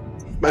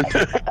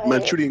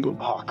 Man shooting.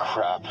 Oh,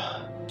 crap.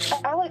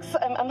 Alex,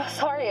 I'm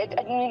sorry.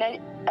 I mean,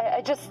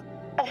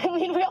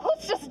 we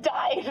almost just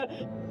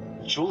died.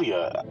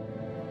 Julia,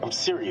 I'm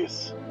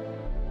serious.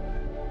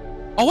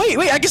 Oh,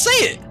 wait, I can say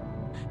it!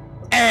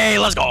 Hey,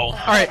 let's go!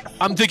 Alright,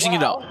 I'm fixing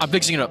it up.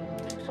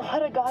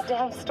 What a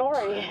goddamn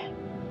story.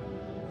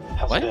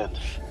 How's it end?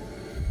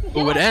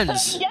 Oh, it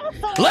ends. Yes,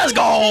 Let's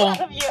go!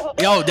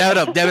 Yo,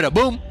 dab it up.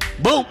 Boom,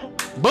 boom,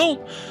 boom.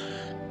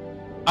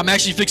 I'm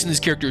actually fixing these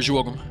characters.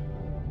 You're welcome.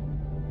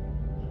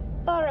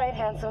 All right,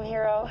 handsome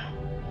hero.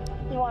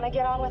 You want to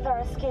get on with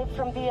our escape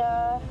from the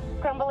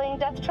crumbling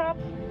death trap?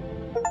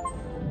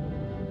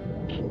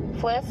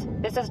 Fliss,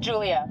 this is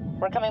Julia.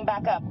 We're coming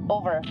back up.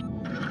 Over.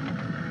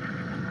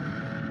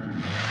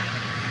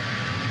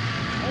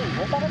 Hey,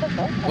 where's that other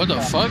boat? What the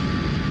fuck?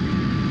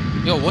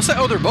 Yo, what's that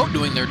other boat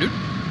doing there, dude?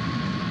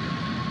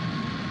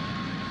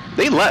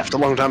 They left a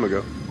long time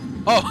ago.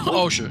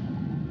 Oh shit.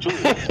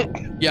 Julia,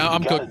 yeah,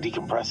 I'm gotta cooked.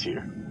 decompress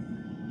here.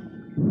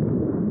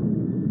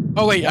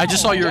 Oh wait, I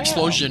just saw your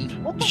explosion.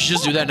 Did you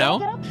just do that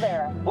now?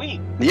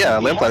 Wait. Yeah,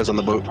 Lamplighter's on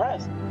the boat.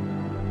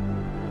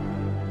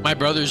 My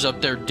brother's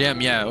up there.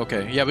 Damn, yeah,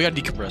 okay. Yeah, we gotta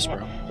decompress,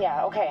 bro.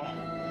 Yeah, okay.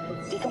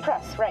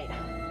 Decompress, right.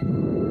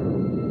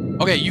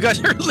 Okay, you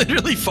guys are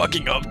literally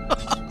fucking up.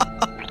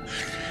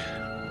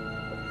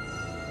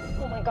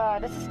 Oh my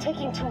god, this is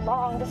taking too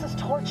long. This is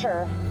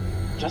torture.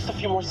 Just a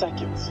few more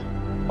seconds.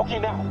 Okay,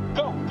 now,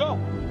 go!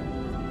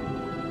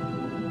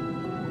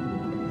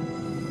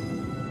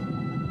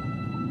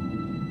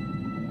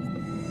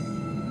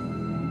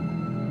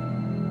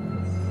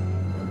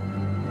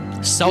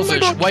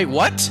 Selfish. Wait,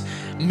 what?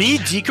 Me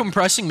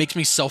decompressing makes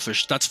me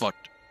selfish. That's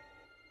fucked.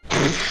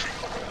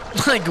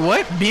 Like,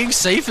 what? Being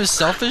safe is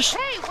selfish?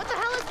 Hey, what the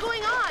hell is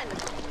going on?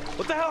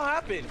 What the hell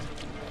happened?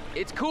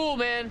 It's cool,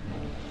 man.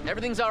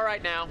 Everything's all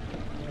right now.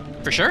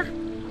 For sure?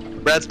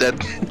 Brad's dead.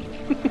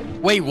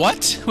 Wait,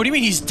 what? What do you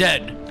mean he's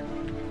dead?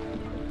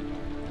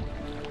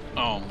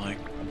 Oh my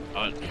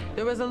god.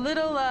 There was a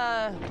little,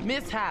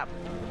 mishap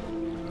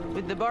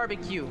with the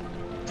barbecue.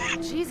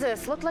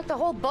 Jesus, looked like the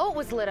whole boat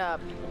was lit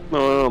up.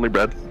 No, only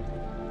Brad.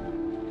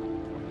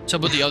 So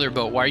about the other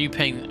boat, why are you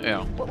paying?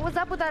 Yeah. What was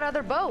up with that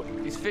other boat?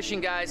 These fishing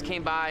guys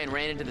came by and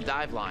ran into the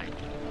dive line.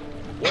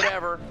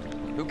 Whatever.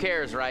 Who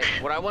cares, right?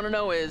 What I want to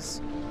know is,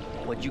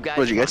 what'd you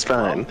guys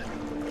find?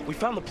 We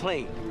found the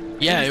plane.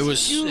 Yeah, it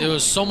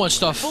was so much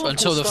stuff Full of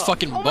until cool the stuff.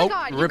 fucking Oh my boat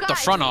God, you ripped the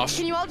guys, front off.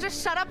 Can you all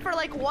just shut up for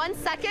like 1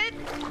 second?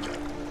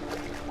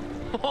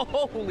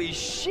 Holy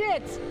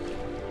shit!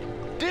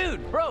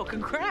 Dude, bro,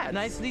 congrats!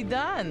 Nicely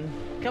done.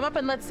 Come up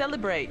and let's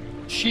celebrate.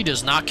 She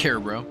does not care,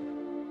 bro.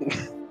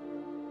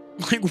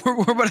 Like,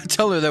 we're about to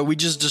tell her that we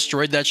just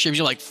destroyed that ship.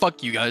 She's like,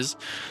 fuck you guys.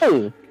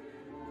 Oh.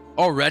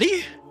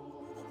 Already?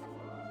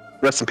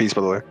 Rest in peace,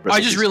 by the way. I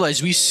just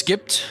realized we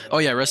skipped. Oh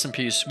yeah, rest in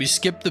peace. We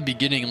skipped the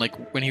beginning,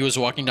 like when he was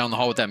walking down the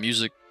hall with that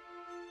music.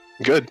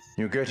 Good.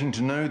 You're getting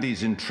to know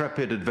these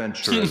intrepid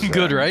adventurers.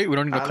 Good, right? We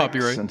don't need no Alex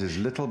copyright. and his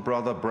little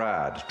brother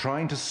Brad,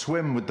 trying to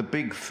swim with the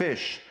big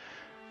fish.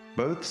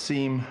 Both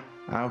seem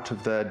out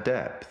of their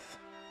depth.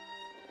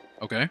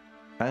 Okay.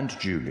 And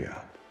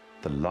Julia,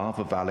 the love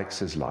of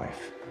Alex's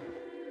life,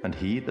 and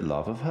he the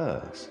love of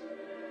hers.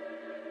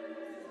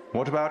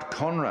 What about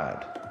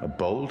Conrad? A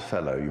bold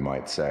fellow, you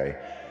might say.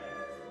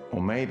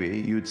 Or maybe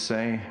you'd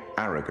say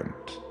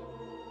arrogant.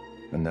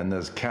 And then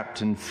there's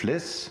Captain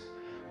Fliss,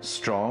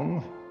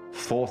 strong,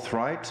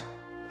 forthright,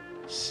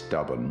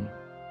 stubborn.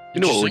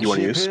 You know what word you want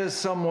to She use? appears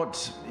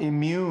somewhat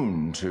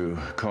immune to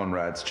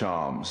Conrad's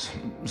charms.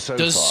 So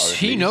Does far, at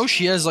he know least.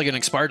 she has like an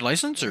expired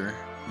license, or?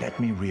 Let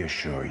me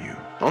reassure you.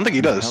 I don't think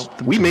he does. Help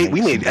them We to made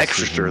make some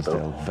extra sure decisions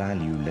though. they'll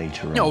value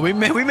later No, on.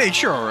 we made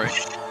sure, all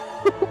right.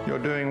 You're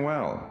doing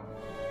well.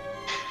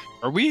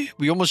 Are we?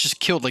 We almost just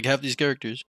killed like half these characters.